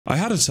I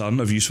had a ton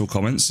of useful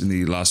comments in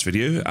the last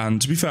video, and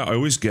to be fair, I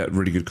always get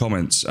really good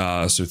comments,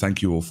 so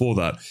thank you all for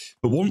that.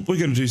 But what we're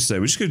going to do today,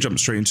 we're just going to jump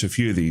straight into a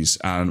few of these,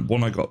 and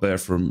one I got there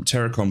from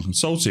Terracom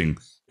Consulting.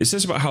 It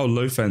says about how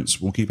low fence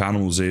will keep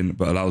animals in,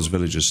 but allows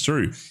villagers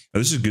through. Now,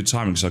 this is good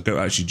timing because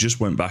I actually just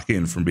went back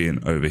in from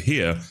being over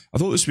here. I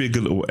thought this would be a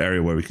good little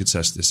area where we could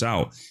test this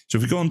out. So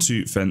if we go on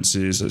to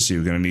fences, let's see,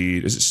 we're going to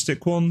need, is it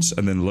stick ones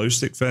and then low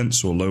stick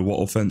fence or low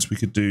wattle fence we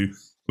could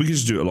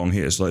just do it along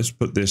here. So let's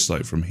put this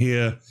like from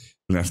here.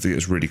 I'm going to have to get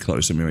this really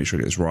close. Let me make sure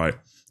I get this right.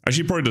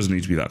 Actually, it probably doesn't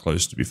need to be that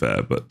close, to be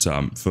fair, but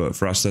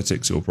for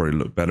aesthetics, it will probably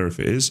look better if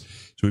it is.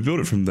 So we build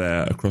it from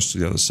there across to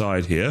the other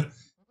side here.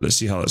 Let's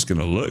see how that's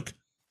going to look.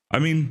 I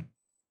mean,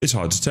 it's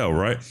hard to tell,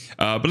 right?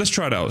 But let's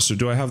try it out. So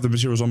do I have the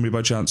materials on me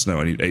by chance?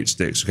 No, I need 8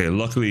 sticks. Okay,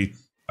 luckily,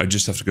 I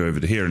just have to go over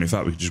to here. And in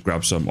fact, we can just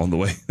grab some on the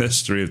way.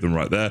 There's 3 of them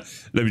right there.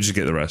 Let me just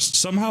get the rest.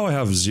 Somehow I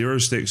have 0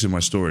 sticks in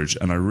my storage,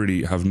 and I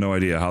really have no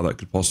idea how that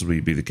could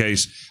possibly be the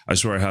case. I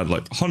swear I had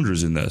like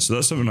hundreds in there. So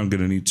that's something I'm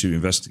going to need to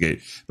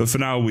investigate. But for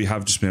now, we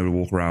have just been able to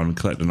walk around and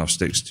collect enough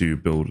sticks to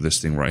build this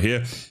thing right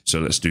here. So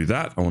let's do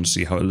that. I want to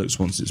see how it looks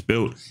once it's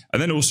built.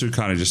 And then also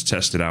kind of just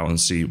test it out and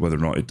see whether or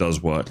not it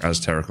does work,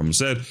 as Terracom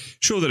said.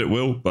 Sure that it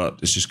will, but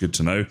it's just good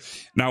to know.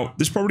 Now,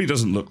 this probably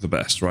doesn't look the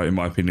best, right? In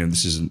my opinion,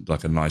 this isn't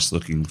like a nice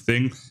looking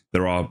thing.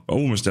 There are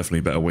almost definitely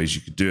better ways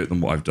you could do it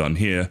than what I've done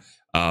here.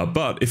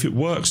 But if it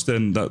works,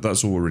 then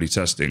that's all we're really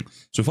testing.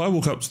 So if I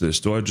walk up to this,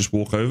 do I just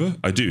walk over?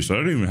 I do, so I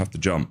don't even have to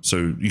jump.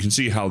 So you can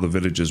see how the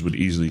villagers would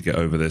easily get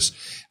over this.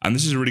 And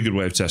this is a really good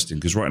way of testing,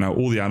 because right now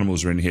all the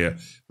animals are in here,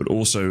 but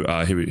also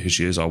here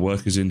she is, our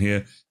worker's in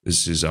here.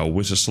 This is our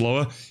Witter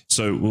Slower.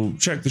 So we'll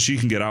check that she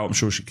can get out. I'm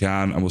sure she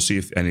can, and we'll see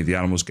if any of the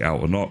animals get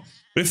out or not.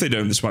 But if they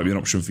don't, this might be an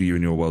option for you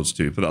in your worlds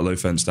too. Put that low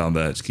fence down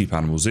there to keep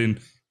animals in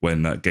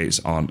when gates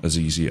aren't as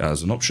easy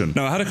as an option.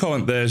 Now, I had a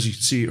comment there, as you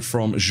can see,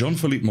 from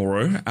Jean-Philippe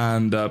Moreau,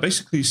 and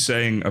basically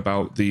saying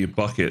about the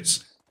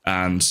buckets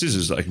and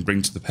scissors that I can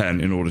bring to the pen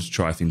in order to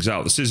try things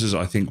out. The scissors,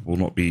 I think, will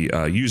not be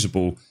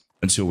usable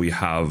until we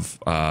have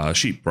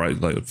sheep,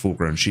 right? Like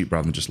full-grown sheep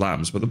rather than just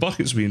lambs. But the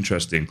buckets will be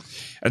interesting.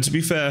 And to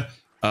be fair,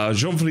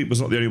 Jean-Philippe was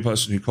not the only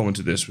person who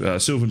commented this.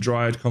 Sylvan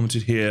Dryad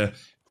commented here,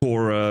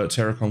 Cora,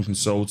 Terracom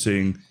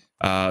Consulting.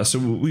 So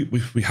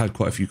we had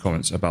quite a few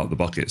comments about the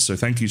buckets, so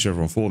thank you to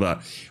everyone for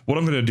that. What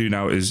I'm going to do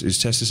now is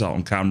test this out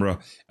on camera,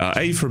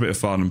 A, for a bit of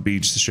fun, and B,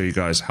 just to show you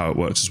guys how it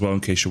works as well,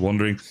 in case you're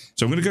wondering.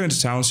 So I'm going to go into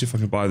town, see if I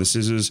can buy the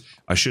scissors.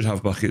 I should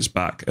have buckets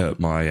back at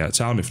my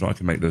town. If not, I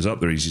can make those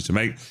up. They're easy to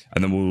make,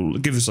 and then we'll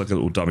give this like a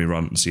little dummy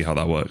run and see how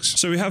that works.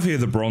 So we have here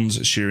the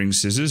bronze shearing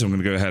scissors. I'm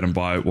going to go ahead and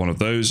buy one of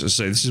those. As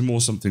I say, this is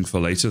more something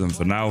for later than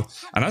for now,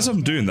 and as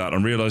I'm doing that,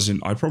 I'm realizing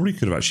I probably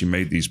could have actually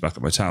made these back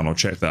at my town. I'll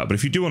check that, but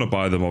if you do want to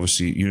buy them,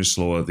 obviously Unislaw,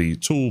 the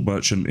tool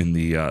merchant in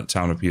the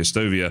town of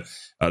Piastovia,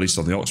 at least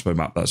on the Oxbow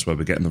map, that's where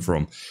we're getting them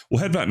from.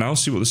 We'll head back now,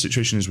 see what the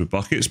situation is with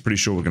buckets. Pretty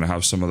sure we're going to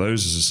have some of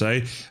those, as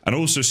I say, and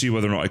also see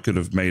whether or not I could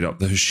have made up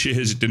those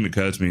shears. It didn't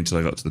occur to me until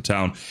I got to the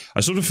town.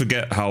 I sort of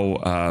forget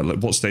how, like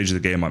what stage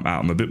of the game I'm at.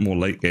 I'm a bit more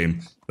late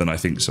game than I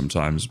think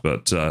sometimes,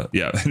 but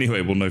yeah,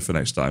 anyway, we'll know for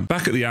next time.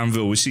 Back at the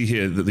anvil, we see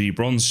here that the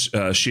bronze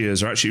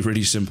shears are actually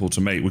really simple to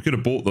make. We could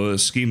have bought the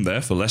scheme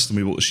there for less than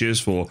we bought the shears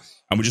for,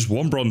 and with just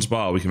 1 bronze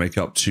bar, we can make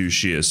up 2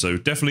 shears. So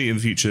definitely in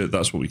the future,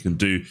 that's what we can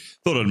do.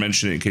 Thought I'd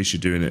mention it in case you're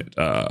doing it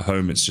at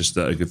home. It's just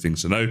a good thing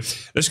to know.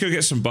 Let's go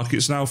get some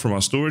buckets now from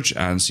our storage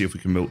and see if we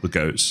can milk the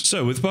goats.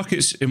 So with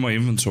buckets in my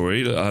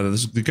inventory,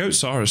 the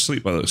goats are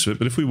asleep by the looks of it,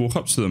 but if we walk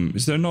up to them,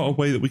 is there not a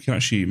way that we can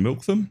actually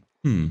milk them?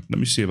 Let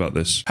me see about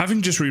this.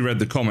 Having just reread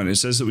the comment, it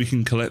says that we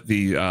can collect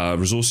the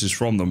resources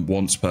from them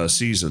once per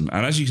season.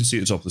 And as you can see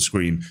at the top of the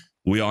screen,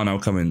 we are now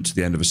coming to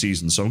the end of a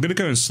season. So I'm going to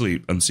go and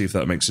sleep and see if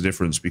that makes a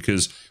difference,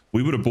 because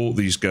we would have bought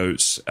these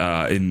goats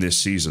in this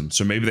season.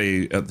 So maybe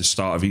they, at the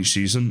start of each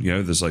season, you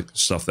know, there's like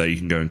stuff there you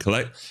can go and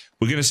collect.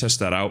 We're going to test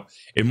that out.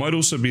 It might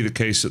also be the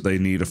case that they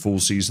need a full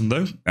season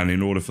though. And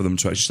in order for them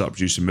to actually start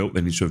producing milk,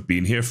 they need to have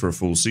been here for a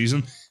full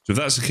season. So if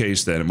that's the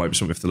case, then it might be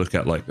something we have to look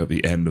at like at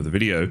the end of the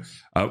video.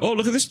 Oh,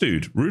 look at this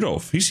dude,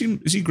 Rudolph. Is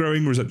he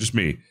growing, or is that just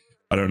me?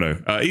 I don't know.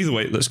 Either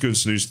way, let's go and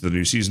snooze to the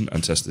new season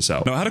and test this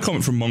out. Now, I had a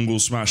comment from Mongol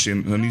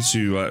Smashing, and I need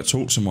to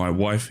talk to my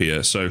wife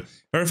here. So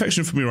her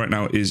affection for me right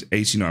now is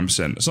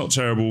 89%. It's not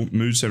terrible.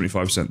 Mood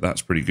 75%.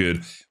 That's pretty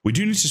good. We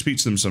do need to speak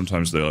to them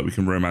sometimes, though. Like, we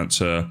can romance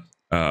her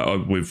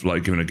with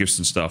like giving her gifts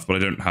and stuff, but I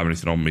don't have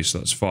anything on me, so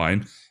that's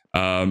fine.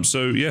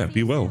 So yeah,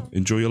 be well.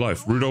 Enjoy your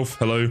life. Rudolph,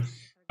 hello.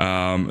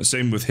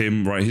 Same with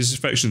him, right? His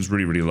affection's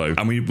really, really low,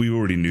 and we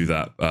already knew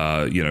that,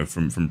 you know,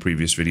 from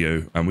previous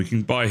video, and we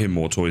can buy him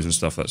more toys and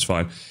stuff. That's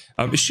fine.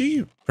 Is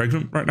she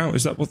pregnant right now?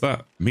 Is that what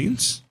that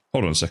means?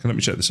 Hold on a second, let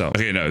me check this out.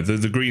 Okay, no,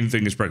 the green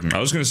thing is pregnant. I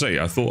was going to say,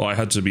 I thought I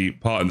had to be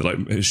part of the,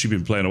 like, has she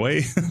been playing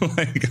away?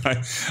 Like,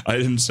 I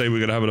didn't say we're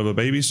going to have another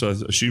baby, so I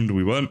assumed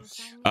we weren't.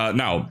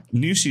 Now,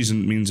 new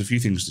season means a few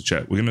things to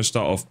check. We're going to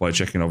start off by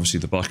checking, obviously,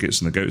 the buckets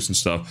and the goats and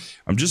stuff.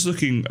 I'm just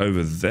looking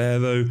over there,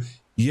 though.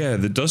 Yeah,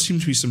 there does seem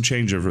to be some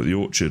change over at the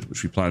orchard,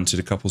 which we planted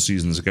a couple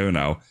seasons ago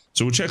now.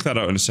 So we'll check that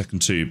out in a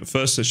second too. But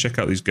first, let's check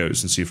out these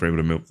goats and see if we're able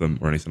to milk them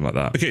or anything like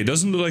that. Okay, it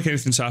doesn't look like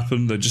anything's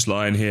happened. They're just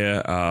lying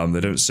here. They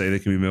don't say they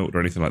can be milked or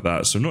anything like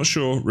that. So I'm not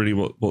sure really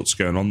what's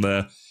going on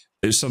there.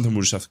 It's something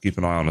we'll just have to keep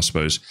an eye on, I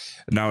suppose.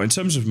 Now, in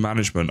terms of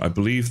management, I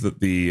believe that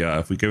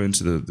if we go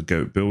into the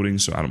goat building,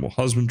 so animal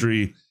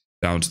husbandry,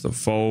 down to the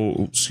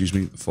fold,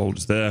 the fold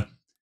is there.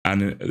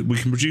 And we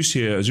can produce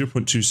here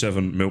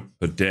 0.27 milk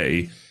per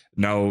day.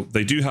 Now,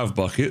 they do have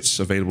buckets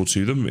available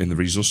to them in the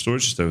resource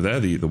storage just over there,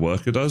 the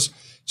worker does.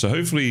 So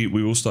hopefully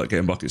we will start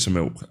getting buckets of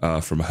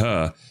milk from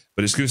her,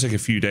 but it's going to take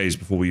a few days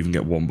before we even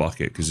get one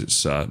bucket because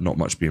it's not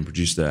much being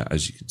produced there,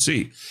 as you can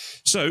see.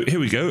 So here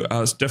we go.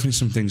 There's definitely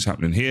some things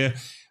happening here.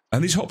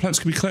 And these hot plants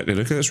can be collected.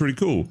 Okay, that's really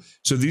cool.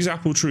 So these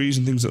apple trees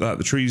and things like that,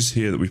 the trees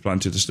here that we've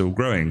planted are still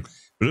growing,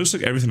 but it looks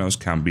like everything else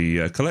can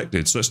be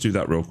collected. So let's do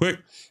that real quick.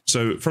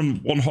 So from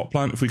one hop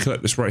plant, if we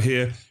collect this right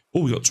here,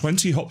 oh, we got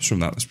 20 hops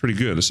from that. That's pretty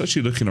good. Let's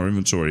actually look in our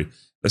inventory.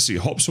 Let's see,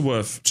 hops are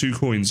worth 2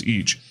 coins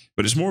each,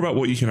 but it's more about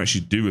what you can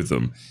actually do with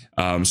them.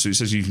 So it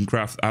says you can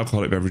craft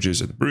alcoholic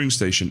beverages at the brewing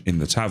station in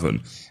the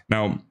tavern.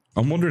 Now,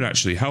 I'm wondering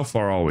actually, how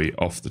far are we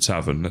off the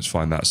tavern? Let's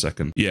find that a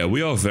second. Yeah,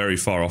 we are very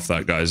far off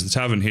that, guys. The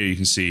tavern here, you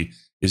can see,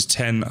 is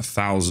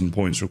 10,000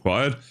 points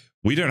required.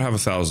 We don't have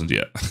 1,000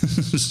 yet.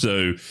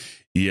 So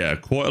yeah,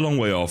 quite a long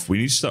way off. We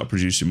need to start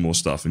producing more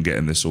stuff and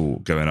getting this all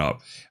going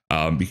up.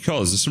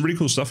 Because there's some really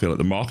cool stuff here, like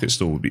the market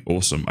store would be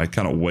awesome. I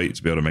cannot wait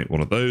to be able to make one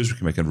of those. We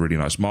can make a really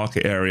nice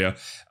market area.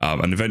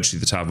 And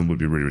eventually the tavern would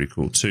be really, really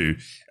cool too.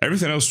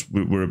 Everything else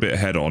we're a bit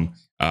ahead on,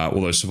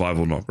 although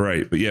survival not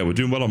great. But yeah, we're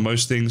doing well on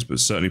most things, but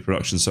certainly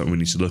production is something we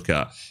need to look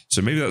at.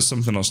 So maybe that's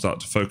something I'll start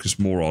to focus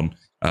more on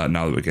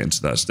now that we're getting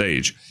to that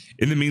stage.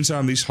 In the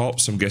meantime, these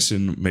hops, I'm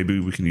guessing maybe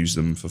we can use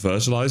them for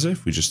fertilizer.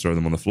 If we just throw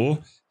them on the floor,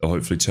 they'll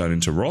hopefully turn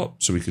into rot.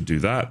 So we could do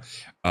that.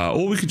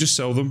 Or we could just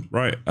sell them,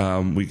 right?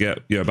 We get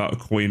about a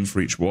coin for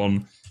each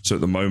one. So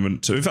at the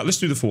moment, so in fact, let's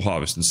do the full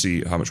harvest and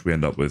see how much we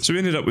end up with. So we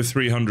ended up with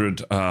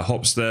 300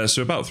 hops there.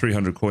 So about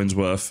 300 coins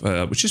worth,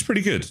 which is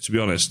pretty good, to be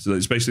honest.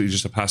 It's basically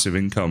just a passive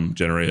income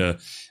generator.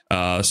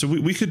 So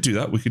we could do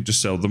that. We could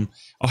just sell them.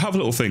 I'll have a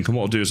little think, and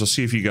what I'll do is I'll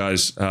see if you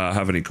guys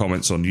have any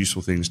comments on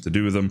useful things to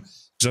do with them.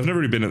 Because I've never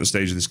really been at the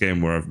stage of this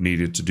game where I've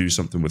needed to do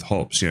something with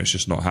hops. You know, it's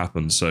just not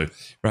happened. So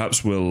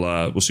perhaps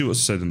we'll see what's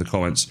said in the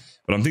comments.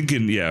 But I'm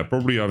thinking, yeah,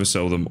 probably either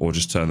sell them or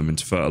just turn them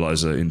into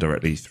fertilizer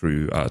indirectly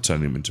through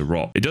turning them into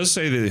rot. It does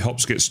say that the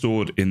hops get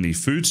stored in the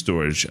food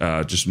storage,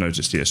 just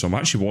noticed here. So I'm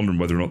actually wondering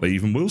whether or not they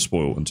even will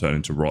spoil and turn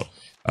into rot.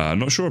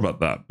 Not sure about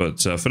that, but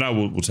for now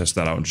we'll test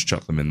that out and just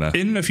chuck them in there.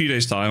 In a few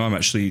days' time, I'm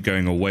actually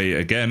going away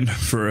again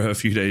for a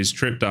few days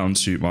trip down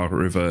to Margaret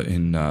River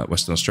in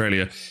Western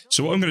Australia.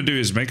 So what I'm going to do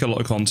is make a lot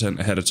of content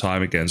ahead of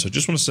time again. So I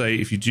just want to say,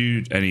 if you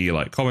do any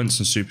like comments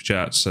and super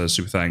chats,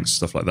 super thanks,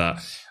 stuff like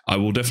that, I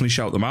will definitely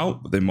shout them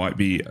out. But there might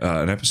be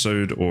an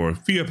episode or a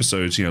few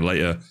episodes, you know,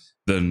 later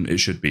than it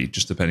should be,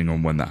 just depending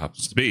on when that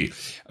happens to be.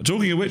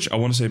 Talking of which, I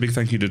want to say a big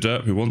thank you to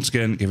Derp, who once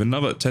again gave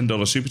another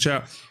 $10 super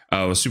chat,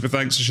 super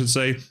thanks, I should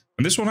say.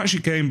 And this one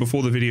actually came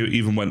before the video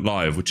even went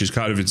live, which is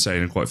kind of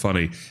insane and quite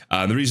funny.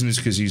 And the reason is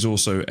because he's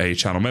also a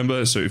channel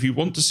member. So if you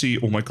want to see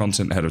all my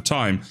content ahead of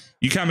time,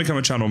 you can become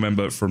a channel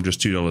member from just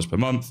 $2 per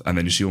month. And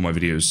then you see all my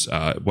videos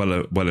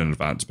well in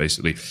advance,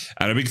 basically.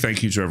 And a big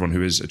thank you to everyone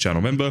who is a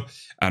channel member.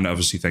 And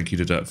obviously, thank you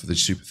to Dirt for the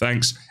super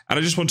thanks. And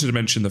I just wanted to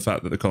mention the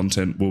fact that the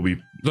content will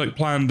be like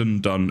planned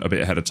and done a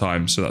bit ahead of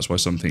time. So that's why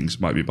some things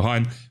might be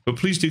behind. But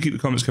please do keep the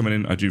comments coming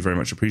in. I do very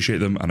much appreciate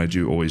them. And I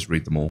do always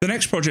read them all. The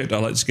next project I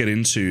like to get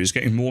into is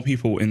getting more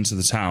people into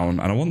the town.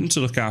 And I want them to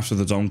look after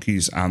the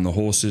donkeys and the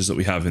horses that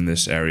we have in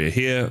this area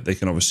here. They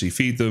can obviously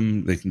feed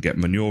them. They can get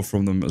manure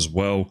from them as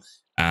well.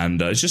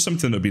 And it's just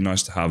something that'd be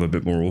nice to have a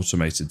bit more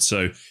automated.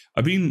 So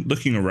I've been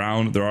looking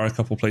around. There are a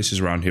couple places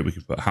around here we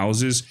could put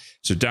houses.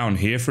 So down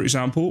here, for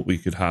example, we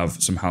could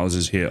have some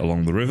houses here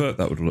along the river.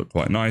 That would look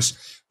quite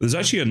nice. There's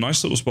actually a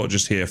nice little spot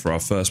just here for our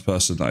first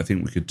person that I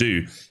think we could do.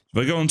 If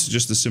I go on to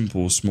just a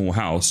simple small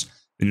house,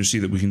 then you'll see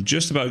that we can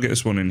just about get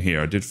this one in here.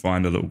 I did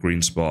find a little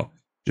green spot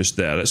just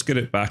there. Let's get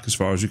it back as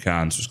far as we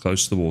can, so it's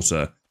close to the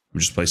water. We'll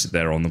just place it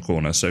there on the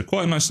corner. So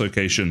quite a nice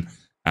location.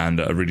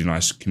 And a really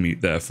nice commute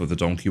there for the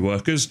donkey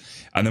workers.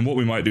 And then what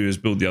we might do is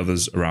build the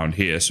others around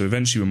here. So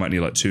eventually we might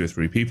need like 2 or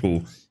 3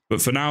 people.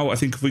 But for now, I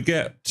think if we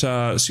get,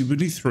 see, we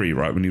need 3,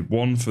 right? We need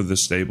 1 for the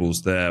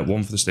stables there,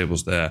 1 for the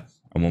stables there,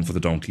 and 1 for the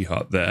donkey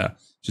hut there.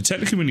 So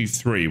technically we need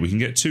 3. We can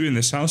get 2 in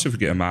this house if we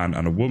get a man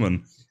and a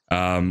woman.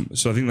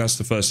 So I think that's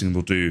the first thing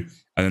we'll do.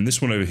 And then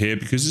this one over here,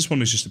 because this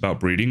one is just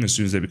about breeding. As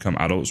soon as they become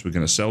adults, we're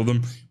going to sell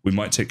them. We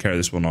might take care of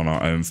this one on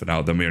our own for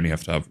now. Then we only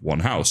have to have 1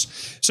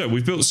 house. So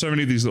we've built so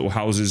many of these little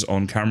houses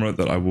on camera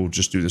that I will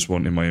just do this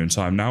one in my own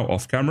time now,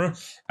 off camera.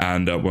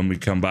 And when we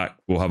come back,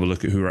 we'll have a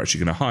look at who we're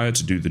actually going to hire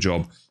to do the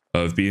job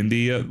of being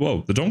the,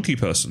 well, the donkey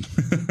person.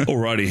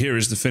 Alrighty, here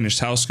is the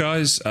finished house,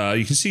 guys.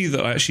 You can see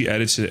that I actually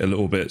edited it a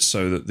little bit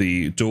so that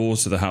the door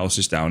to the house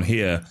is down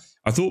here.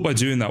 I thought by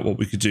doing that, what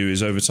we could do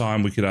is over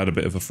time, we could add a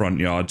bit of a front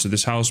yard to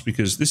this house,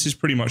 because this is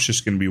pretty much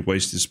just going to be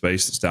wasted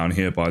space that's down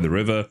here by the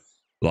river.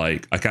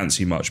 like I can't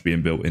see much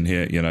being built in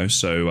here, you know,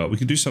 so we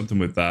can do something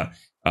with that.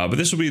 But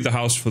this will be the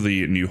house for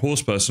the new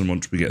horse person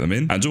once we get them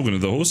in. And talking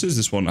of the horses,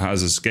 this one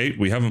has escaped.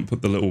 We haven't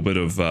put the little bit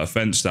of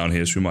fence down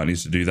here, so we might need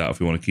to do that if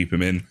we want to keep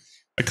him in.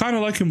 I kind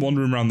of like him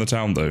wandering around the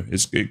town, though.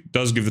 It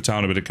does give the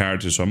town a bit of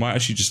character, so I might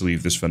actually just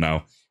leave this for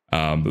now.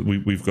 But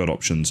we've got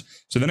options.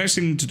 So the next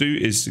thing to do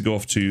is to go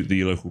off to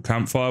the local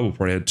campfire. We'll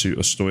probably head to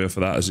Astoria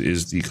for that, as it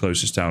is the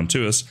closest town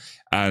to us,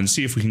 and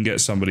see if we can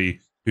get somebody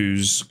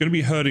who's going to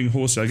be herding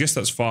horses. I guess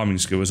that's farming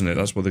skill, isn't it?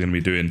 That's what they're going to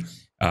be doing,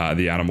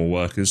 the animal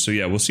workers. So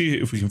yeah, we'll see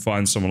if we can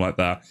find someone like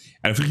that.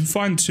 And if we can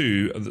find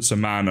two, that's a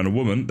man and a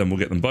woman, then we'll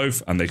get them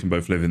both and they can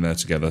both live in there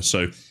together.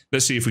 So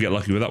let's see if we get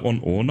lucky with that one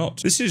or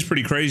not. This is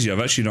pretty crazy. I've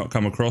actually not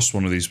come across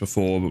one of these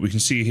before, but we can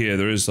see here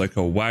there is like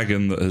a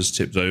wagon that has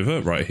tipped over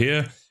right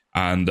here.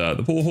 And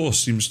the poor horse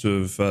seems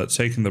to have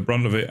taken the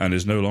brunt of it and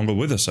is no longer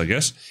with us, I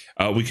guess.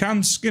 We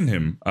can skin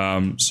him.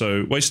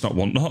 So waste not,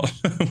 want not.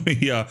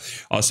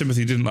 Our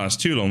sympathy didn't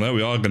last too long there.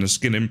 We are going to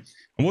skin him.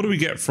 And what do we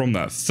get from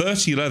that?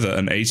 30 leather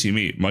and 80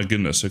 meat. My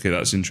goodness. Okay,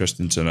 that's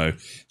interesting to know.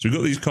 So we've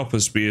got these copper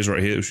spears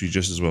right here, which we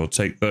just as well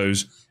take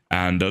those.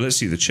 And let's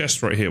see the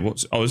chest right here.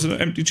 Oh, is it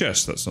an empty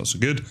chest? That's not so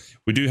good.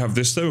 We do have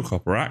this though, a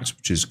copper axe,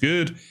 which is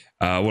good.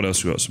 What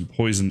else? We've got some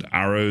poisoned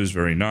arrows.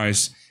 Very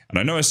nice. And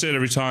I know I say it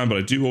every time, but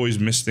I do always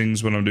miss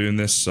things when I'm doing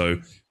this,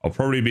 so I'll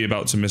probably be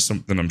about to miss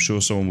something. I'm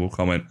sure someone will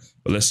comment,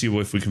 but let's see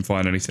if we can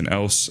find anything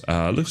else.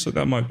 Looks like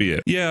that might be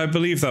it. Yeah, I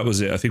believe that was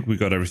it. I think we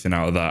got everything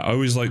out of that. I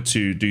always like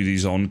to do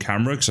these on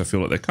camera because I feel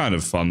like they're kind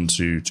of fun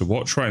to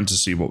watch, right, and to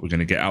see what we're going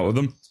to get out of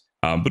them.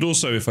 But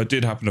also, if I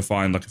did happen to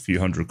find like a few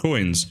hundred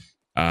coins,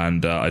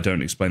 and I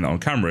don't explain that on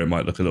camera, it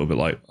might look a little bit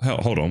like,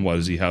 hold on, why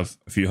does he have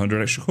a few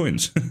hundred extra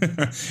coins?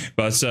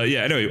 But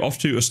yeah, anyway, off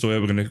to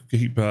Astoria. We're going to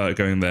keep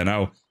going there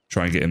now.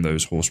 Try and get in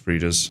those horse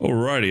breeders.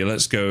 Alrighty,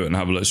 let's go and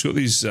have a look. So we've got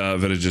these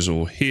villagers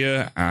all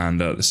here, and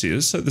let's see.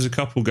 There's a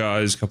couple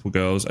guys, couple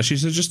girls. Actually,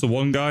 so just the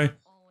one guy.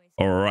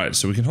 Alright,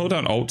 so we can hold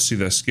down Alt to see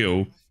their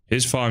skill.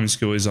 His farming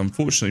skill is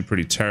unfortunately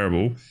pretty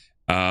terrible.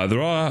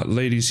 There are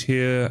ladies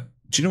here.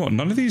 Do you know what?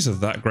 None of these are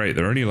that great.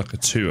 They're only like a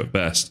 2 at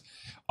best.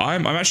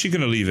 I'm actually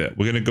going to leave it.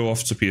 We're going to go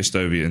off to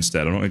Piestovia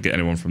instead. I'm not going to get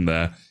anyone from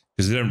there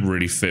because they don't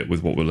really fit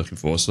with what we're looking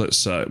for. So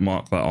let's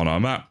mark that on our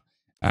map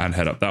and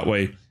head up that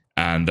way.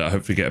 And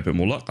hopefully get a bit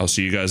more luck. I'll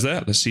see you guys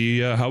there. Let's see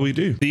how we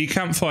do. The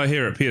campfire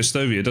here at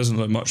Piestovia doesn't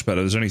look much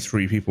better. There's only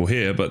 3 people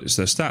here, but it's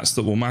their stats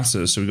that will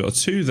matter. So we've got a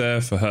 2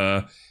 there for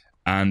her.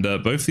 And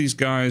both these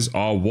guys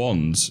are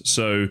 1s.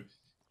 So,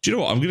 do you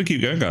know what? I'm going to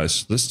keep going,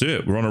 guys. Let's do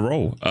it. We're on a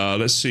roll.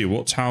 Let's see.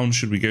 What town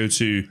should we go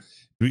to? Do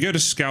we go to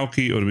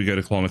Skalki or do we go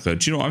to Clonica?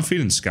 Do you know what? I'm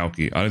feeling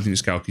Skalki. I don't think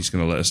Skalki's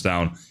going to let us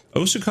down. I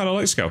also kind of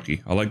like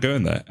Skalki. I like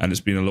going there, and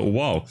it's been a little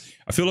while.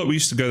 I feel like we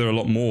used to go there a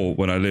lot more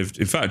when I lived.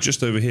 In fact,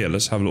 just over here,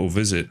 let's have a little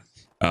visit.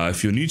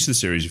 If you're new to the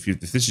series, if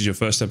this is your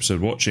first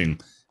episode watching,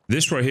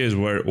 this right here is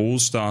where it all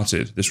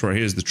started. This right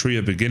here is the tree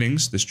of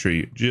beginnings. This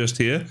tree just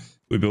here.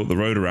 We built the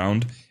road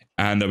around,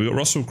 and we got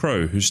Russell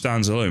Crowe, who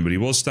stands alone, but he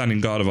was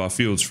standing guard of our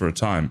fields for a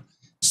time.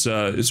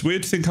 So it's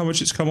weird to think how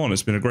much it's come on.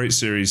 It's been a great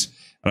series,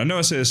 and I know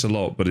I say this a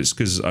lot, but it's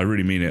because I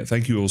really mean it.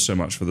 Thank you all so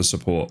much for the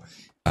support.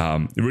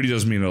 It really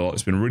does mean a lot.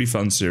 It's been a really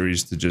fun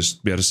series to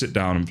just be able to sit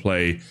down and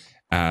play.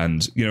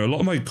 And, you know, a lot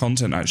of my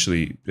content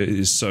actually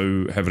is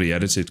so heavily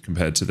edited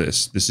compared to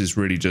this. This is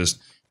really just,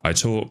 I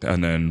talk,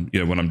 and then, you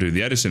know, when I'm doing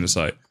the editing, it's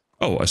like,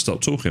 oh, I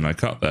stopped talking, I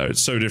cut there.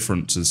 It's so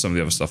different to some of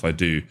the other stuff I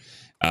do.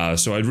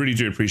 So I really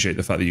do appreciate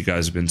the fact that you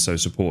guys have been so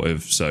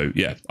supportive. So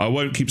yeah, I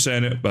won't keep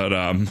saying it, but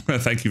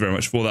thank you very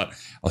much for that.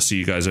 I'll see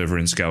you guys over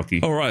in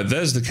Skalki. All right,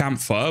 there's the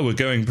campfire. We're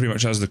going pretty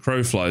much as the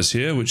crow flies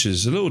here, which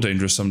is a little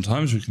dangerous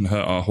sometimes. We can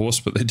hurt our horse,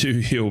 but they do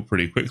heal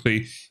pretty quickly.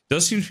 It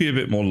does seem to be a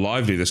bit more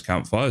lively, this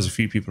campfire. There's a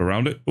few people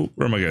around it. Oh,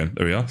 where am I going?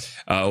 There we are.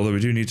 Although we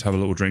do need to have a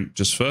little drink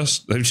just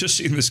first. They've just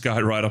seen this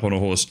guy ride up on a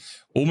horse,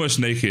 almost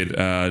naked,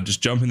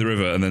 just jump in the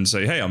river and then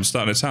say, hey, I'm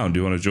starting a town. Do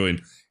you want to join?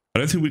 I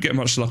don't think we get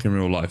much luck in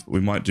real life, but we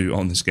might do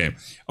on this game.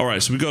 All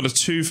right, so we got a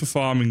 2 for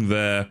farming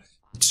there,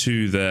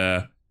 2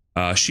 there.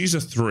 She's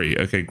a 3.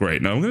 Okay,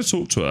 great. Now I'm going to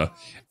talk to her,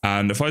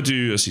 and if I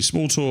do, let's see,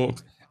 small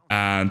talk,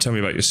 and tell me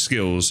about your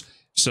skills.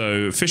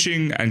 So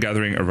fishing and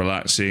gathering are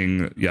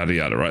relaxing, yada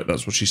yada, right?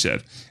 That's what she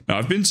said. Now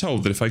I've been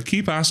told that if I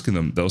keep asking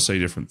them, they'll say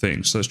different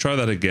things. So let's try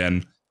that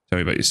again. Tell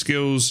me about your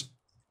skills.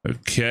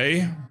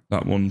 Okay,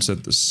 that one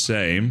said the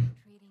same.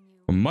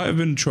 I might have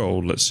been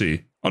trolled. Let's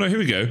see. Oh no, here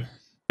we go.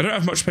 I don't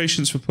have much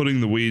patience for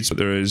pulling the weeds, but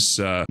there is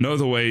no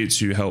other way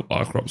to help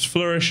our crops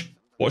flourish.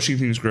 Watching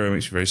things grow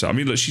makes me very sad. I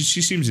mean, look,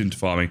 she seems into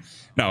farming.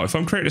 Now, if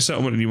I'm creating a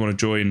settlement and you want to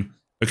join...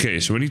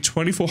 Okay, so we need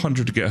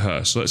 2,400 to get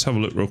her. So let's have a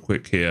look real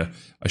quick here.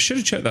 I should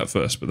have checked that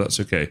first, but that's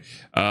okay.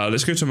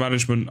 Let's go to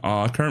management.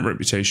 Our current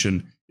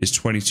reputation is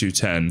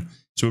 2210.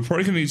 So we're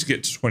probably going to need to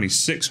get to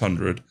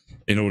 2,600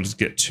 in order to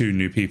get 2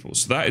 new people.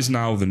 So that is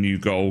now the new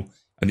goal.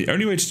 And the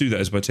only way to do that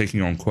is by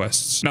taking on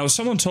quests. Now,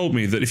 someone told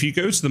me that if you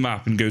go to the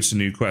map and go to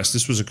new quests,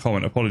 this was a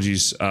comment,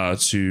 apologies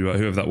to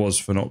whoever that was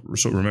for not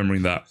sort of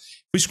remembering that.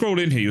 If we scroll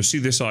in here, you'll see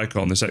this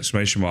icon, this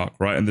exclamation mark,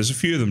 right? And there's a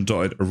few of them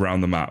dotted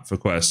around the map for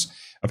quests.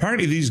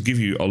 apparently these give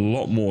you a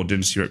lot more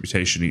dynasty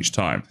reputation each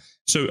time.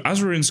 So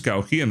as we're in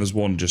Skalki, and there's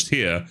one just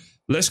here,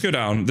 let's go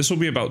down. This will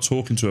be about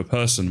talking to a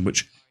person,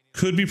 which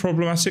could be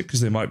problematic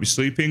because they might be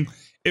sleeping.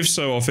 If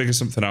so, I'll figure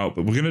something out,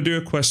 but we're going to do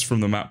a quest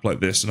from the map like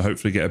this and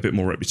hopefully get a bit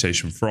more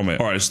reputation from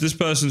it. All right, so this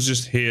person's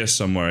just here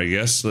somewhere, I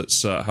guess.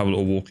 Let's have a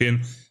little walk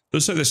in.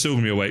 Looks like they're still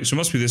going to be awake, so it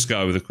must be this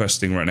guy with the quest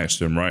thing right next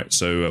to him, right?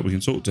 So we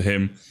can talk to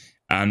him.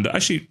 And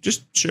actually,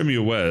 just show me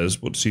your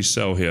wares. What does he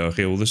sell here?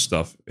 Okay, all this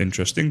stuff.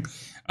 Interesting.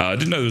 I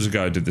didn't know there was a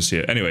guy who did this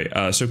here. Anyway,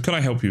 so can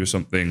I help you with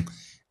something?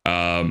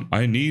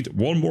 I need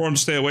one more to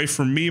stay away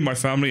from me, my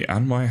family,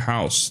 and my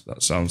house.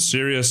 That sounds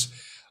serious.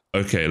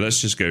 Okay,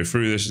 let's just go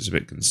through this. It's a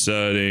bit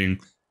concerning.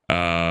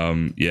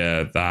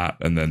 Yeah, that,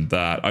 and then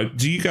that.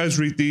 Do you guys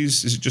read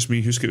these? Is it just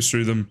me who skips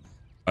through them?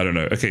 I don't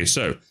know. Okay,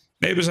 so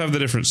neighbors have the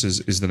differences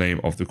is the name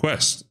of the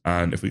quest.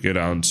 And if we go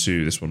down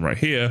to this one right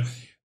here,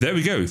 there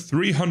we go.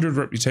 300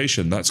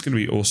 reputation. That's going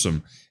to be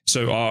awesome.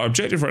 So our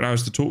objective right now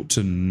is to talk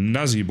to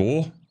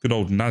Nazibor. Good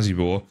old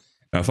Nazibor.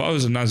 Now, if I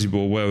was a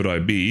Nazibor, where would I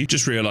be?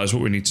 Just realize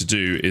what we need to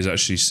do is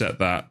actually set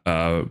that,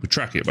 we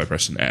track it by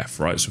pressing F,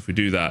 right? So if we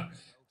do that,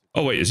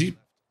 oh wait, is he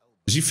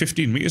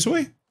 15 meters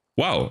away?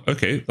 Wow.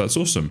 Okay. That's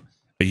awesome.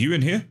 Are you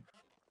in here?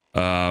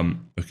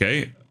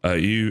 Okay.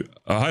 You,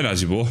 hi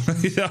Nazibor.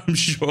 I'm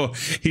sure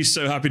he's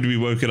so happy to be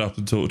woken up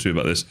and talked to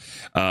about this,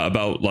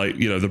 about like,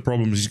 you know, the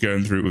problems he's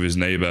going through with his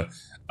neighbor.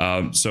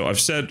 So I've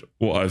said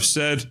what I've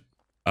said.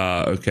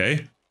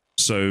 Okay.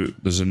 So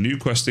there's a new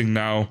questing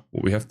now.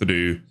 What we have to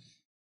do,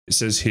 it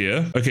says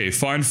here, okay,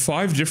 find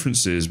 5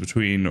 differences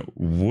between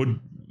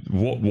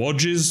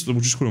Wodge's, we'll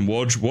just call him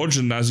Wodge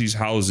and Nazi's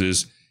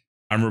houses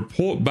and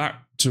report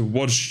back to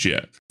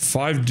Wodgejet.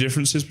 5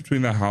 differences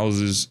between their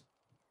houses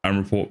and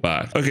report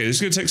back. Okay, this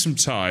is going to take some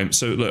time.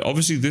 So look,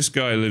 obviously this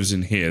guy lives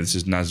in here. This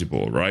is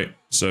Nazibor, right?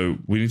 So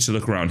we need to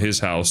look around his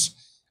house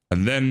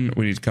and then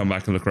we need to come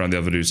back and look around the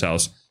other dude's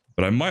house.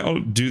 But I might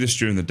not do this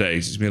during the day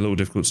because it's going to be a little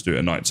difficult to do it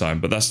at night time,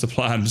 but that's the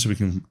plan so we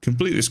can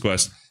complete this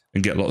quest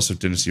and get lots of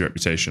dynasty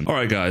reputation. All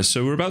right, guys,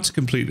 so we're about to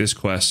complete this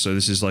quest. So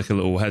this is like a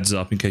little heads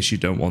up in case you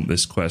don't want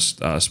this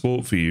quest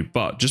sport for you.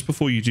 But just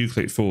before you do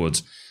click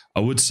forwards,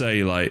 I would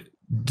say like,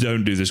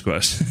 don't do this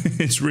quest.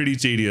 It's really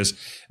tedious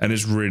and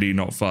it's really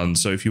not fun.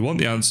 So if you want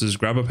the answers,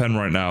 grab a pen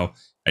right now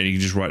and you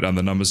can just write down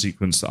the number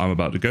sequence that I'm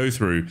about to go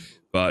through.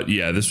 But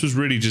yeah, this was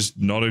really just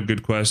not a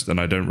good quest and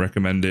I don't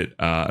recommend it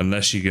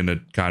unless you're going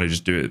to kind of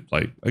just do it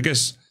like, I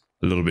guess,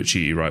 a little bit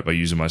cheaty, right, by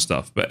using my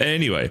stuff. But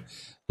anyway,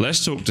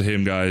 let's talk to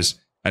him, guys,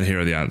 and here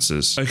are the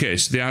answers. Okay,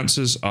 so the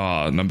answers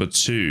are number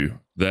 2,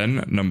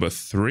 then number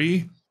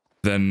 3,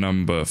 then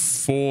number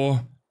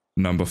 4,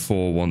 number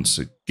 4 once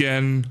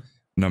again,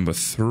 number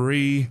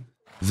 3,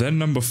 then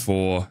number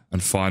 4,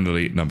 and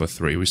finally number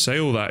 3. We say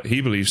all that, he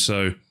believes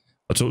so.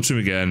 I'll talk to him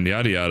again,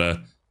 yada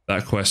yada.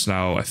 That quest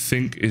now, I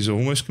think, is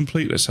almost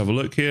complete. Let's have a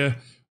look here.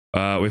 We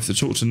have to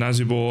talk to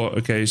Nazibor.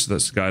 Okay, so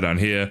that's the guy down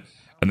here.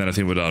 And then I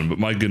think we're done. But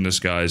my goodness,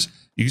 guys,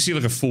 you can see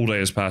like a full day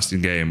has passed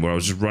in game where I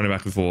was just running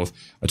back and forth.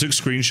 I took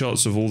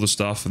screenshots of all the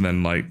stuff and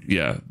then like,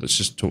 yeah, let's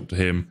just talk to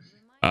him.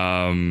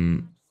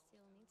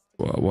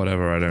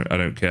 Whatever, I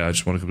don't care. I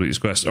just want to complete this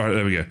quest. All right,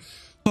 there we go.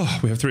 Oh,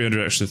 we have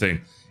 300 extra thing.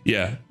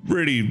 Yeah,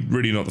 really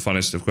not the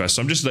funnest of quests.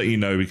 So I'm just letting you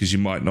know because you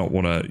might not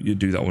want to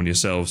do that one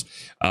yourselves.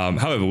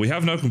 However, we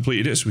have now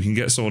completed it, so we can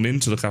get someone in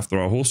to look after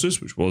our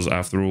horses, which was,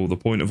 after all, the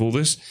point of all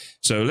this.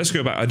 So let's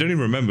go back. I don't even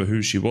remember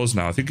who she was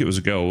now. I think it was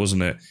a girl,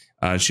 wasn't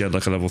it? She had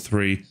like a level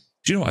 3. Do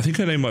you know what? I think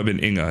her name might have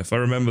been Inga. If I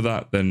remember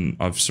that, then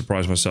I've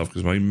surprised myself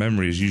because my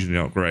memory is usually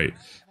not great.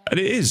 And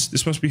it is.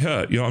 This must be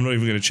her. You know, I'm not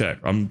even going to check.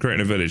 I'm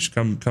creating a village.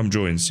 Come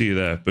join. See you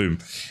there. Boom.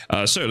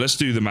 So let's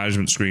do the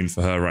management screen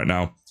for her right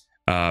now.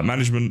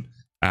 Management.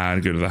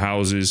 And go to the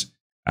houses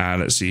and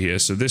let's see here.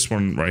 So this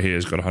one right here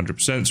has got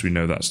 100%, so we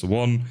know that's the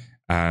one.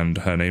 And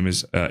her name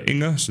is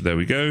Inga, so there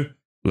we go.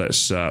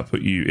 Let's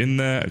put you in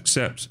there,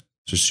 accept,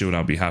 so she'll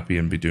now be happy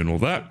and be doing all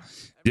that.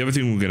 The other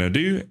thing we're going to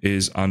do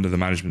is under the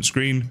management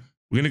screen,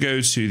 we're going to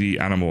go to the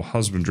animal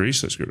husbandry.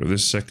 So let's go to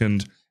this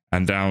second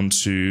and down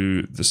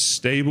to the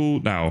stable.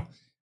 Now,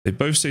 they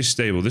both say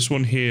stable. This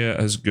one here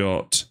has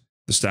got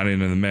the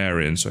stallion and the mare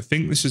in, so I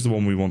think this is the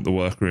one we want the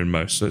worker in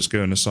most. So let's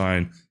go and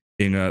assign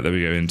Inga, there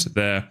we go, into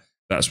there.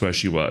 That's where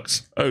she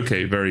works.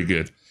 Okay, very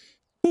good.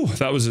 Ooh,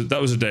 that was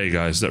a day,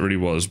 guys. That really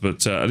was.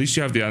 But at least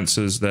you have the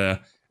answers there.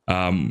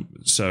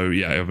 So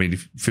yeah, I mean,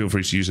 feel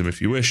free to use them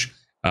if you wish.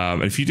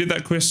 And if you did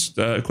that quest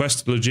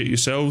legit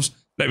yourselves,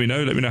 let me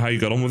know. Let me know how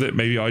you got on with it.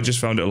 Maybe I just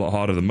found it a lot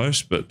harder than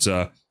most. But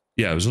yeah,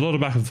 there was a lot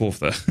of back and forth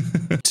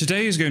there.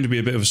 Today is going to be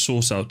a bit of a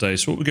source out day.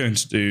 So what we're going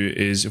to do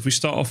is, if we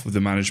start off with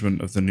the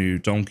management of the new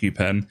donkey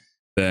pen,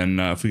 then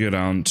if we go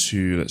down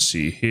to, let's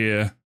see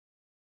here.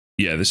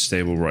 Yeah, this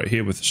stable right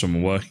here with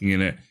someone working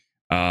in it.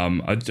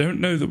 I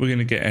don't know that we're going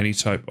to get any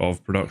type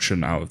of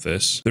production out of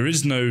this. There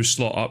is no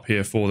slot up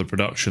here for the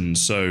production,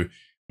 so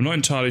I'm not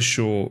entirely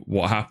sure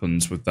what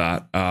happens with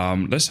that.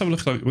 Let's have a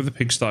look like with the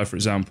pigsty, for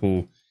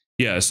example.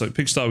 Yeah, it's like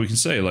pigsty, we can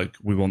say like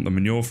we want the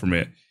manure from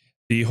it.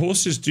 The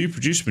horses do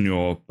produce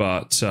manure,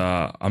 but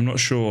I'm not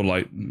sure,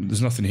 like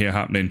there's nothing here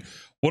happening.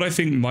 What I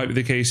think might be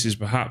the case is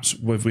perhaps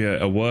with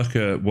a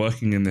worker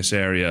working in this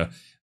area,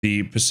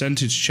 the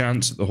percentage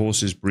chance that the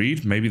horses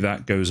breed, maybe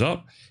that goes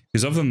up.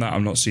 Because other than that,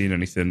 I'm not seeing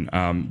anything.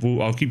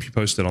 I'll keep you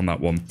posted on that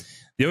one.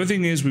 The other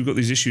thing is we've got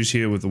these issues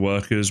here with the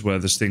workers where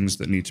there's things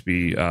that need to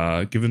be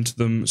given to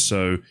them.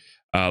 So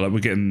like we're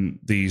getting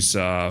these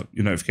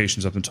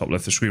notifications up in the top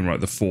left of the screen, right?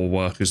 The 4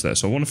 workers there.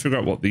 So I want to figure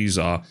out what these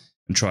are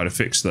and try to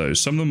fix those.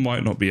 Some of them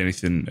might not be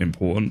anything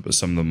important, but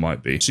some of them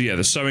might be. So yeah,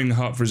 the sewing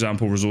hut, for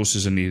example,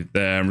 resources are needed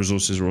there, and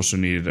resources are also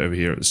needed over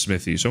here at the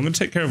smithy. So I'm going to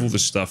take care of all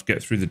this stuff,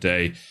 get through the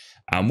day.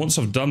 And once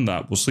I've done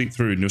that, we'll sleep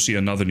through and you'll see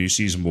another new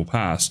season will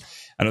pass.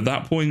 And at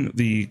that point,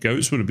 the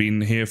goats would have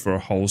been here for a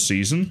whole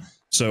season.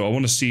 So I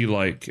want to see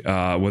like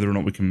whether or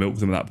not we can milk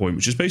them at that point,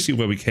 which is basically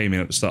where we came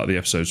in at the start of the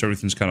episode. So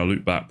everything's kind of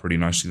looped back pretty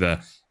nicely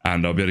there.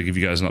 And I'll be able to give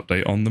you guys an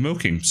update on the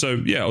milking.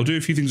 So yeah, I'll do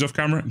a few things off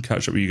camera and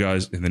catch up with you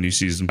guys in the new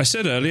season. I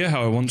said earlier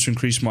how I want to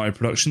increase my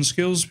production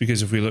skills,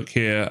 because if we look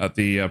here at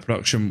the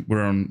production,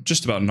 we're on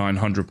just about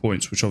 900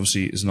 points, which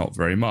obviously is not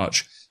very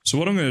much. So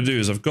what I'm going to do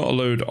is I've got a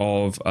load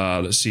of,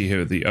 let's see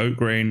here, the oat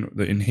grain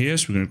in here.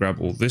 So we're going to grab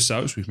all this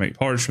out so we can make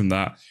porridge from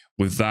that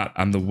with that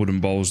and the wooden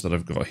bowls that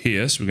I've got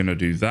here. So we're going to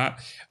do that.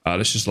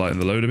 Let's just lighten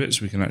the load a bit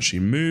so we can actually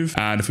move.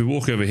 And if we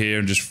walk over here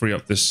and just free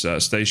up this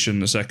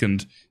station a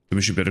second, then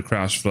we should be able to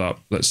craft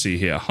up, let's see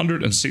here,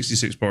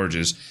 166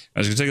 porridges. Now,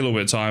 it's going to take a little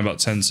bit of time, about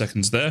 10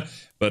 seconds there.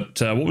 But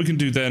what we can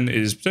do then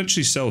is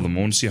potentially sell them.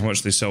 I want to see how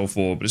much they sell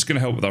for, but it's going to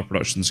help with our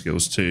production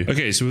skills too.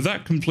 Okay, so with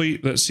that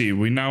complete, let's see,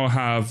 we now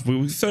have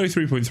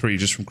 33.3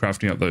 just from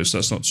crafting up those, so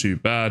that's not too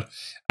bad.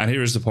 And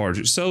here is the porridge.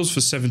 It sells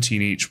for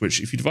 17 each,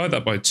 which if you divide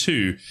that by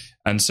 2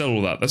 and sell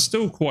all that, that's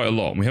still quite a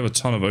lot. And we have a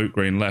ton of oat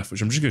grain left,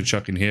 which I'm just going to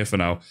chuck in here for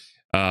now.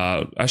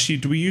 Actually,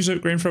 do we use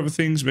oat grain for other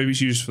things? Maybe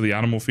it's used for the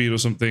animal feed or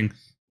something.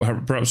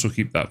 Perhaps we'll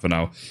keep that for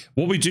now.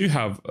 What we do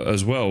have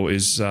as well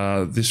is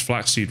this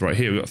flaxseed right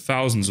here. We've got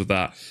thousands of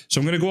that. So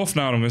I'm going to go off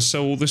now and I'm going to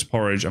sell all this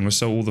porridge. I'm going to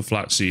sell all the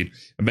flaxseed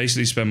and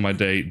basically spend my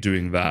day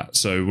doing that.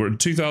 So we're at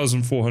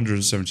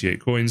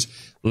 2,478 coins.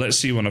 Let's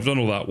see when I've done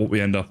all that, what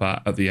we end up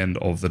at the end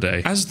of the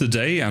day. As the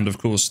day and of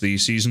course the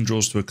season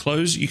draws to a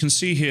close, you can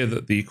see here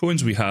that the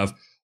coins we have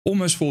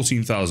almost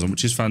 14,000,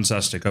 which is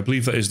fantastic. I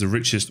believe that is the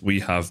richest we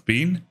have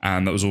been,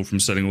 and that was all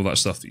from selling all that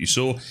stuff that you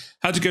saw.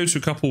 Had to go to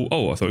a couple...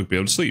 Oh, I thought we'd be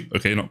able to sleep.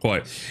 Okay, not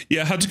quite.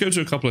 Yeah, had to go to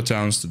a couple of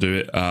towns to do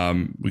it.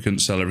 We couldn't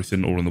sell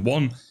everything all in the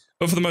one,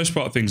 but for the most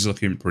part, things are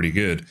looking pretty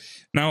good.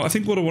 Now, I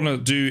think what I want to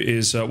do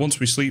is, once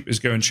we sleep, is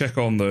go and check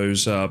on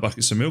those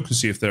buckets of milk and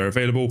see if they're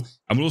available,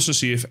 and we'll also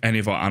see if any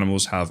of our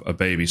animals have a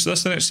baby. So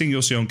that's the next thing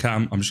you'll see on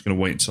cam. I'm just going to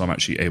wait until I'm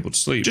actually able to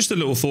sleep. Just a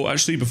little thought,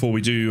 actually, before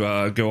we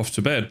do go off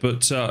to bed,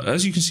 but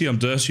as you can see, I'm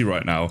dirty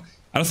right now.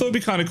 And I thought it'd be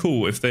kind of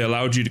cool if they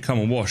allowed you to come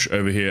and wash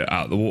over here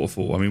at the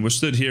waterfall. I mean, we're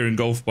stood here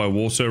engulfed by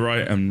water,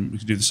 right? And we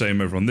can do the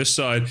same over on this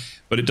side,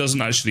 but it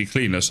doesn't actually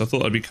clean us. I thought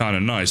that'd be kind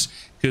of nice,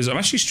 because I'm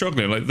actually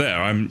struggling. Like there,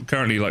 I'm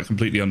currently like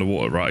completely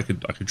underwater, right?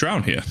 I could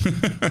drown here.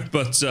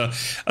 But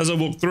as I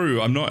walk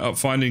through, I'm not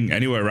finding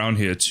anywhere around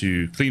here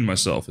to clean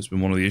myself. It's been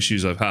one of the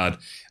issues I've had.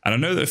 And I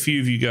know that a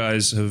few of you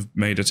guys have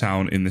made a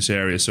town in this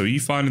area. So are you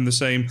finding the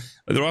same?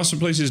 There are some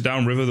places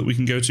downriver that we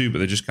can go to, but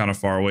they're just kind of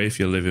far away if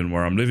you're living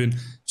where I'm living.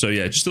 So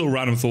yeah, just a little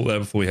random thought there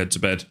before we head to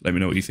bed. Let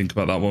me know what you think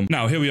about that one.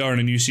 Now, here we are in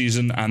a new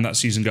season, and that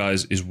season,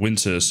 guys, is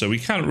winter. So we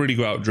can't really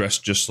go out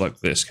dressed just like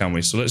this, can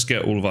we? So let's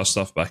get all of our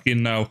stuff back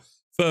in now.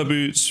 Fur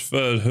boots,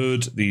 fur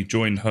hood, the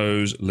joined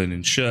hose,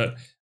 linen shirt,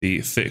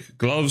 the thick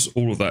gloves,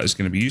 all of that is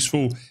going to be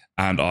useful.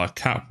 And our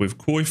cap with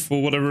coif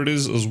or whatever it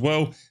is as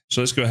well.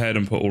 So let's go ahead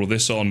and put all of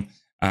this on.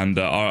 And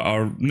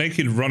our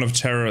naked run of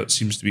terror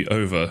seems to be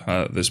over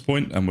at this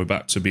point, and we're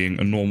back to being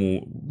a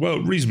normal, well,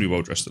 reasonably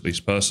well-dressed at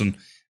least person.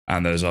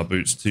 And there's our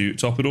boots to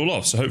top it all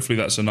off. So hopefully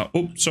that's enough.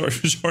 Oh, sorry,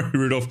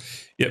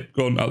 Rudolph. Yep,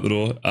 gone out the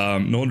door.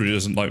 No wonder he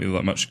doesn't like me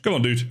that much. Come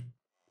on, dude.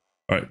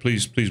 All right,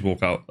 please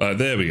walk out.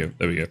 There we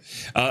go.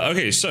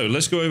 Okay, so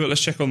let's go over.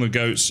 Let's check on the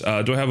goats.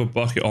 Do I have a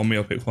bucket on me?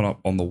 I'll pick one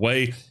up on the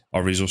way.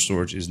 Our resource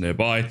storage is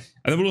nearby. And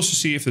then we'll also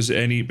see if there's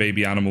any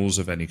baby animals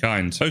of any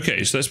kind.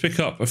 Okay, so let's pick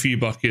up a few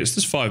buckets.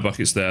 There's 5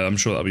 buckets there. I'm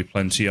sure that'll be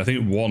plenty. I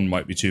think 1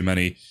 might be too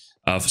many.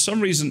 For some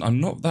reason, I'm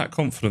not that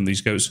confident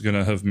these goats are going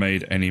to have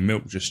made any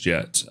milk just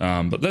yet.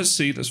 But let's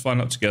see. Let's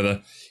find out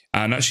together.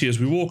 And actually, as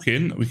we walk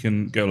in, we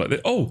can go like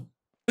this. Oh,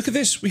 look at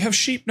this. We have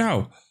sheep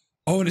now.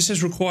 Oh, and it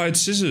says required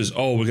scissors.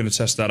 Oh, we're going to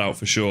test that out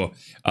for sure.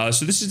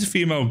 So this is the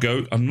female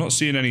goat. I'm not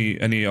seeing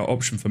any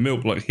option for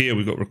milk. Like here,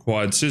 we've got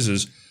required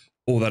scissors.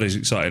 Oh, that is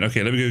exciting.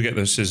 Okay, let me go get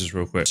those scissors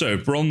real quick. So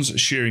bronze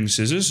shearing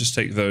scissors. Let's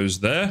take those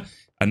there.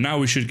 And now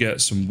we should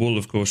get some wool,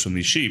 of course, from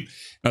these sheep.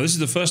 Now, this is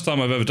the first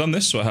time I've ever done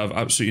this, so I have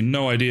absolutely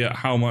no idea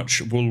how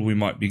much wool we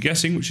might be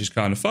getting, which is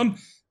kind of fun.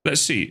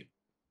 Let's see.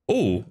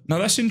 Oh, now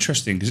that's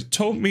interesting, because it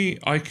told me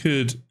I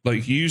could,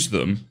 like, use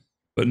them,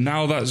 but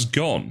now that's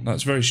gone.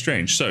 That's very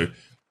strange. So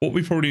what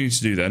we probably need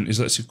to do then is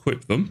let's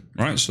equip them,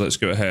 right? So let's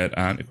go ahead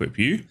and equip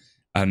you.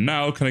 And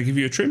now, can I give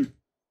you a trim?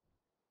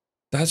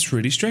 That's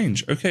really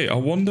strange. Okay, I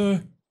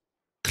wonder...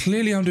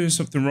 Clearly I'm doing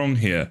something wrong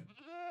here.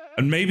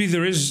 And maybe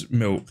there is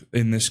milk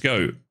in this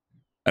goat.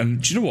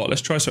 And do you know what?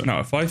 Let's try something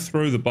out. If I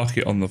throw the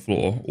bucket on the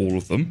floor, all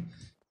of them,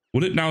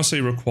 will it now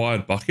say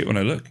required bucket when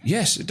I look?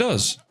 Yes, it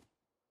does.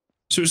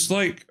 So it's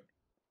like,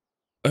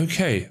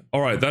 okay,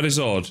 all right, that is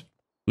odd.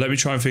 Let me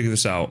try and figure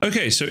this out.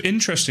 Okay, so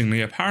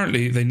interestingly,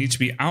 apparently they need to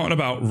be out and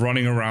about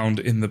running around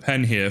in the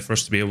pen here for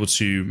us to be able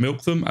to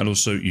milk them and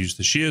also use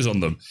the shears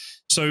on them.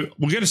 So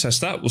we're going to test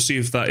that. We'll see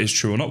if that is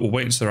true or not. We'll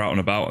wait until they're out and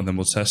about and then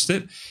we'll test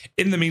it.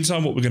 In the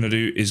meantime, what we're going to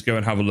do is go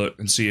and have a look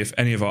and see if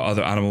any of our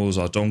other animals,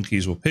 our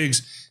donkeys or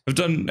pigs, have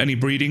done any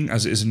breeding,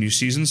 as it is a new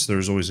season, so there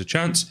is always a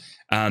chance.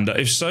 And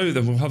if so,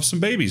 then we'll have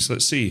some babies.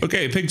 Let's see.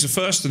 Okay, pigs are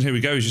first, and here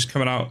we go. He's just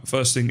coming out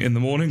first thing in the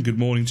morning. Good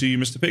morning to you,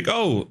 Mr. Pig.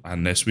 Oh,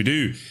 and yes, we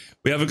do.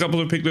 We have a couple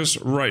of piglets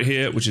right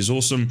here, which is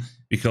awesome,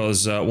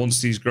 because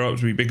once these grow up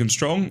to be big and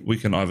strong, we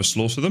can either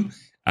slaughter them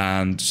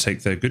and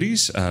take their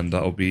goodies, and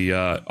that'll be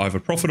either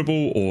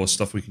profitable or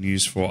stuff we can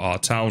use for our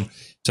town in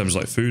terms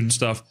of like food and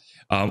stuff,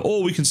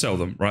 or we can sell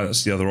them, right?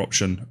 That's the other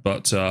option.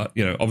 But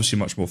you know, obviously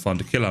much more fun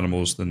to kill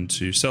animals than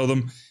to sell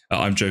them.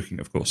 I'm joking,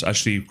 of course.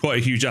 Actually, quite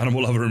a huge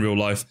animal lover in real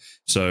life.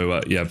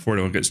 So yeah, before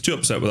anyone gets too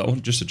upset with that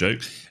one, just a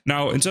joke.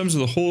 Now, in terms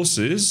of the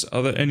horses,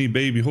 are there any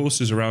baby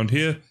horses around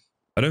here?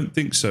 I don't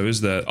think so, is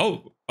there?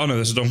 Oh no,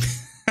 there's a donkey.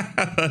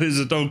 That is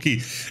a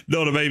donkey,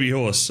 not a baby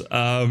horse.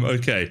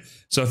 Okay,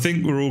 so I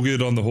think we're all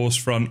good on the horse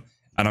front,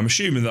 and I'm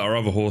assuming that our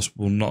other horse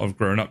will not have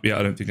grown up yet.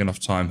 I don't think enough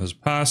time has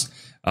passed.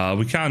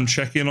 We can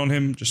check in on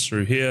him just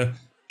through here.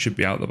 Should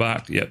be out the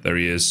back. Yep, there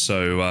he is.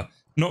 So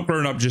not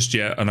grown up just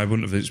yet, and I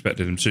wouldn't have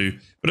expected him to.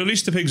 But at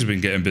least the pigs have been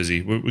getting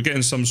busy. We're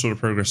getting some sort of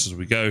progress as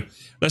we go.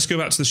 Let's go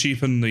back to the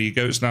sheep and the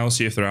goats now,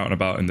 see if they're out and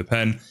about in the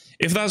pen.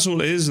 If that's all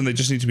it is, and they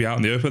just need to be out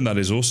in the open, that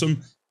is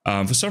awesome.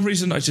 For some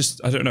reason, I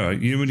don't know.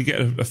 You know, when you get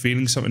a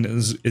feeling something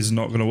is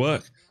not going to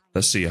work.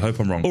 Let's see. I hope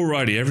I'm wrong.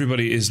 Alrighty,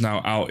 everybody is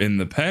now out in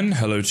the pen.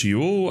 Hello to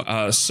you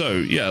all. So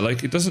yeah,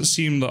 like it doesn't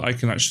seem that I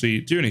can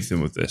actually do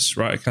anything with this,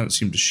 right? I can't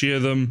seem to shear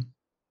them.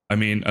 I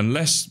mean,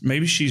 unless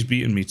maybe she's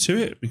beaten me to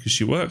it because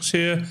she works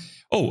here.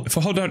 Oh, if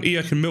I hold down E,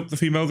 I can milk the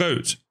female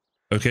goat.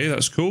 Okay,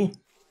 that's cool.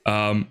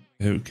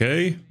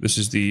 Okay, this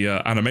is the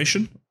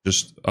animation.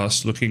 Just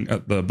us looking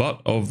at the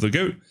butt of the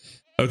goat.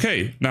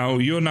 Okay, now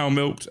you're now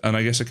milked, and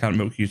I guess I can't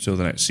milk you till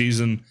the next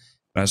season.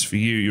 As for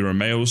you, you're a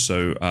male,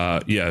 so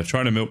yeah,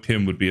 trying to milk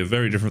him would be a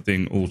very different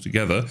thing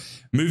altogether.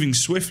 Moving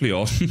swiftly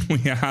on, we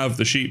have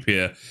the sheep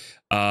here.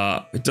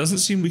 It doesn't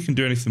seem we can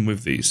do anything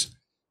with these.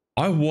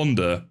 I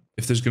wonder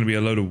if there's going to be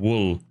a load of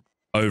wool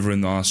over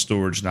in our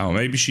storage now.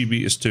 Maybe she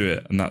beat us to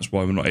it, and that's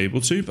why we're not able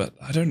to, but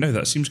I don't know.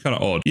 That seems kind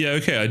of odd. Yeah,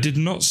 okay, I did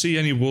not see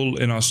any wool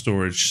in our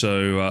storage,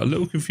 so a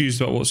little confused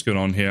about what's going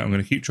on here. I'm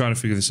going to keep trying to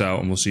figure this out,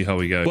 and we'll see how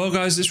we go. Well,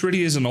 guys, this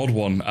really is an odd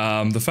one.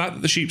 The fact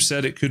that the sheep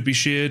said it could be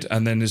sheared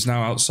and then is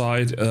now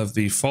outside of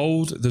the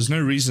fold, there's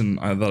no reason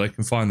that I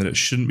can find that it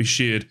shouldn't be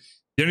sheared.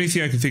 The only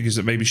thing I can think is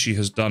that maybe she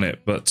has done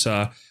it, but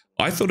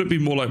I thought it'd be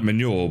more like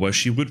manure, where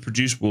she would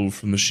produce wool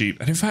from the sheep.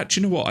 And in fact,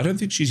 you know what? I don't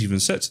think she's even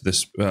set to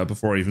this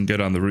before I even go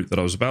down the route that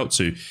I was about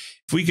to.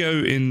 If we go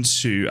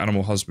into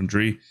animal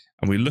husbandry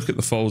and we look at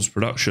the fold's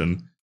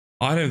production,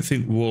 I don't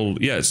think wool,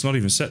 yeah, it's not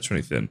even set to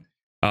anything.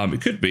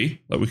 It could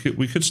be, like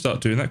we could start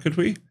doing that, could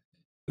we?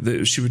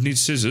 She would need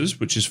scissors,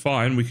 which is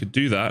fine. We could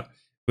do that,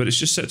 but it's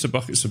just set to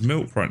buckets of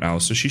milk right now,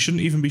 so she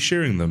shouldn't even be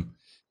shearing them.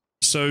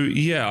 So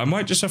yeah, I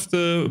might just have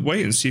to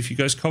wait and see if you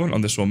guys comment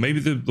on this one. Maybe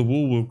the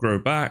wool will grow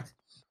back.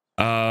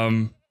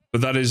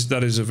 But that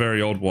is a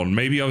very odd one.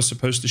 Maybe I was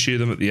supposed to shear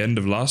them at the end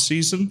of last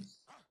season,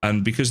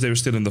 and because they were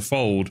still in the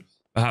fold,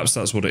 perhaps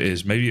that's what it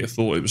is. Maybe it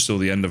thought it was still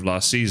the end of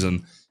last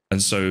season,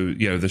 and so,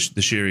 you know,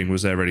 the shearing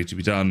was there ready to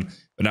be done.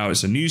 But now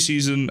it's a new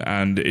season,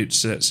 and it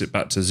sets it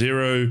back to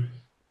 0,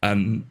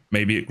 and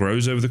maybe it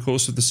grows over the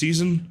course of the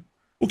season.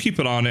 We'll keep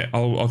an eye on it.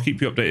 I'll keep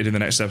you updated in the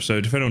next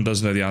episode. If anyone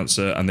does know the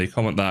answer and they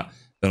comment that,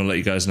 then I'll let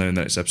you guys know in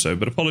the next episode.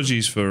 But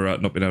apologies for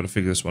not being able to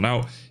figure this one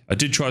out. I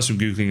did try some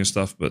Googling and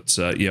stuff, but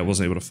yeah, I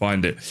wasn't able to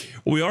find it.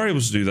 What we are able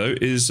to do, though,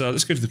 is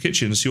let's go to the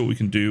kitchen and see what we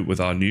can do with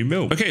our new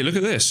milk. Okay, look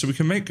at this. So we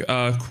can make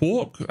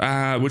quark,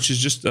 which is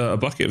just a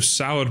bucket of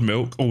soured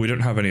milk. Oh, we don't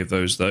have any of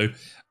those, though.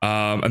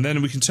 And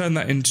then we can turn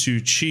that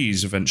into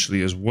cheese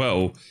eventually as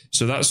well.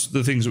 So that's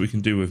the things that we can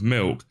do with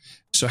milk.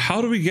 So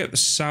how do we get the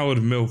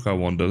soured milk, I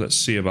wonder? Let's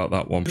see about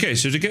that one. Okay,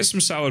 so to get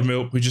some soured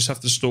milk, we just have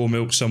to store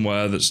milk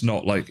somewhere that's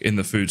not like in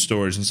the food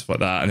storage and stuff like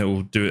that, and it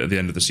will do it at the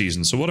end of the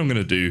season. So what I'm going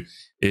to do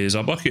is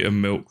our bucket of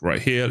milk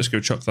right here. Let's go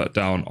chuck that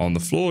down on the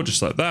floor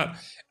just like that,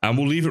 and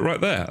we'll leave it right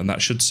there, and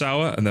that should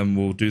sour, and then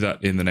we'll do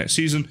that in the next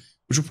season,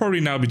 which will probably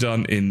now be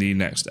done in the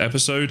next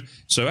episode.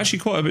 So actually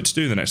quite a bit to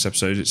do in the next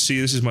episode.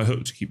 See, this is my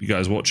hook to keep you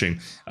guys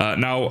watching.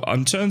 Now,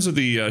 in terms of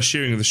the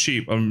shearing of the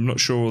sheep, I'm not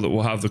sure that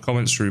we'll have the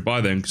comments through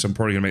by then, because I'm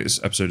probably going to make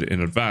this episode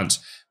in advance,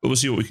 but we'll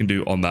see what we can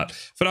do on that.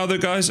 For now, though,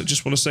 guys, I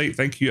just want to say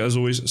thank you, as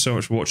always, so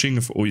much for watching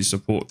and for all your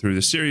support through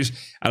this series,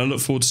 and I look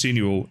forward to seeing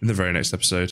you all in the very next episode.